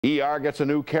ER gets a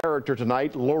new character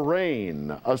tonight,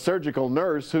 Lorraine, a surgical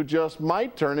nurse who just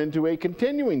might turn into a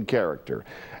continuing character.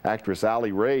 Actress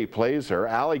Allie Raye plays her.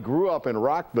 Allie grew up in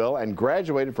Rockville and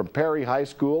graduated from Perry High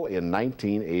School in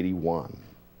 1981.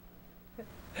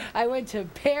 I went to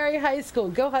Perry High School,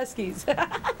 go Huskies,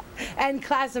 and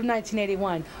class of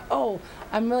 1981. Oh,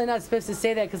 I'm really not supposed to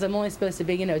say that because I'm only supposed to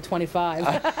be,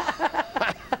 25.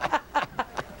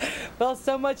 Well,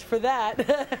 so much for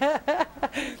that.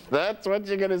 That's what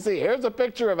you're going to see. Here's a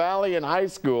picture of Allie in high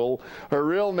school. Her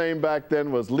real name back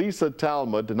then was Lisa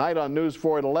Talmud. Tonight on News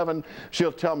 4 at 11,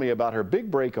 she'll tell me about her big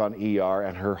break on ER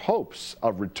and her hopes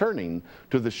of returning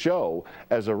to the show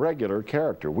as a regular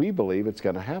character. We believe it's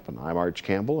going to happen. I'm Arch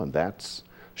Campbell, and that's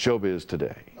Showbiz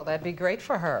Today. Well, that'd be great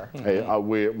for her.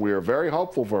 We're very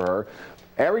hopeful for her.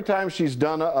 Every time she's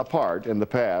done a part in the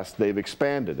past, they've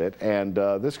expanded it, and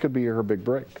this could be her big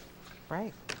break.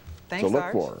 Right. Thanks, So look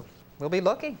Arch. for her. We'll be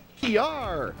looking.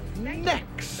 ER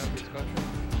next.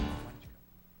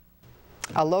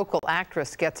 A local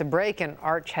actress gets a break, and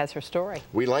Arch has her story.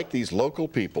 We like these local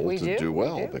people to do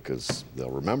well we do. Because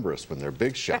they'll remember us when they're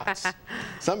big shots.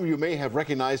 Some of you may have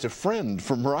recognized a friend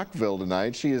from Rockville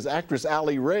tonight. She is actress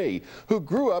Allie Raye, who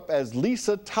grew up as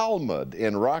Lisa Talmud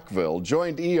in Rockville,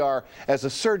 joined ER as a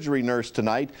surgery nurse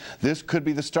tonight. This could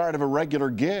be the start of a regular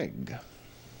gig.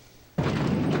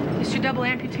 Is your double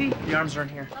amputee? The arms are in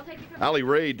here. Allie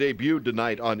Raye debuted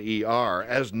tonight on ER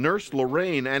as Nurse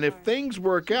Lorraine, and if things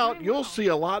work out, you'll see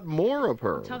a lot more of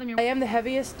her. I am the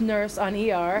heaviest nurse on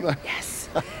ER. Yes.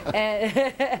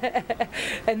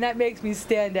 And that makes me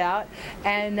stand out.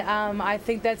 And I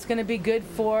think that's going to be good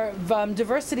for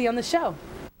diversity on the show.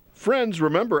 Friends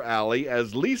remember Allie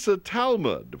as Lisa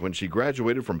Talmud when she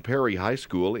graduated from Perry High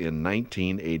School in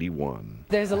 1981.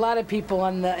 There's a lot of people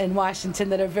in Washington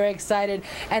that are very excited,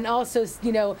 and also,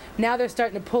 now they're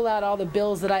starting to pull out all the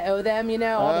bills that I owe them,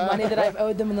 all the money that I've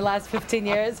owed them in the last 15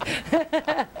 years.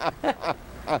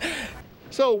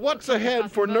 So what's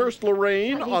ahead for Nurse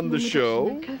Lorraine on the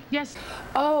show? Yes.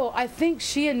 Oh, I think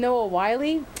she and Noah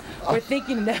Wiley were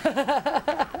thinking...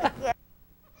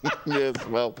 Yes,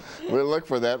 well, we'll look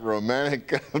for that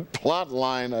romantic plot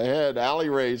line ahead. Allie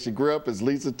Raye, she grew up as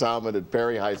Lisa Talmud at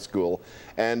Perry High School,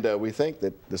 and we think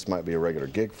that this might be a regular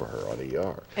gig for her on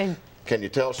ER. And can you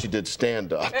tell she did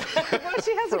stand-up? Well,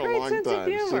 she has a great sense of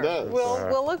humor. She does.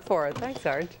 We'll look for it. Thanks,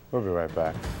 Arch. We'll be right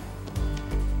back.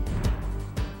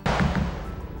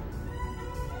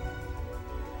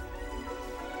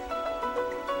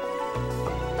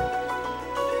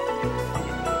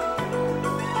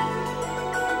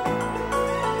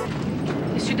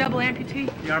 Is your double amputee?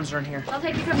 The arms are in here. I'll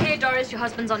take you from here, Doris. Your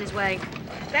husband's on his way.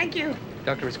 Thank you.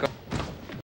 Doctor, it's gone.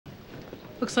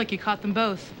 Looks like you caught them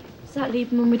both. Is that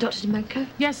Lieberman with Dr. Demenko?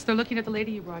 Yes, they're looking at the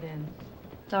lady you brought in.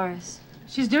 Doris.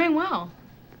 She's doing well.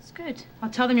 It's good. I'll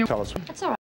tell them you're... Tell us That's all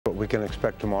right. what we can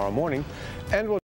expect tomorrow morning, and we'll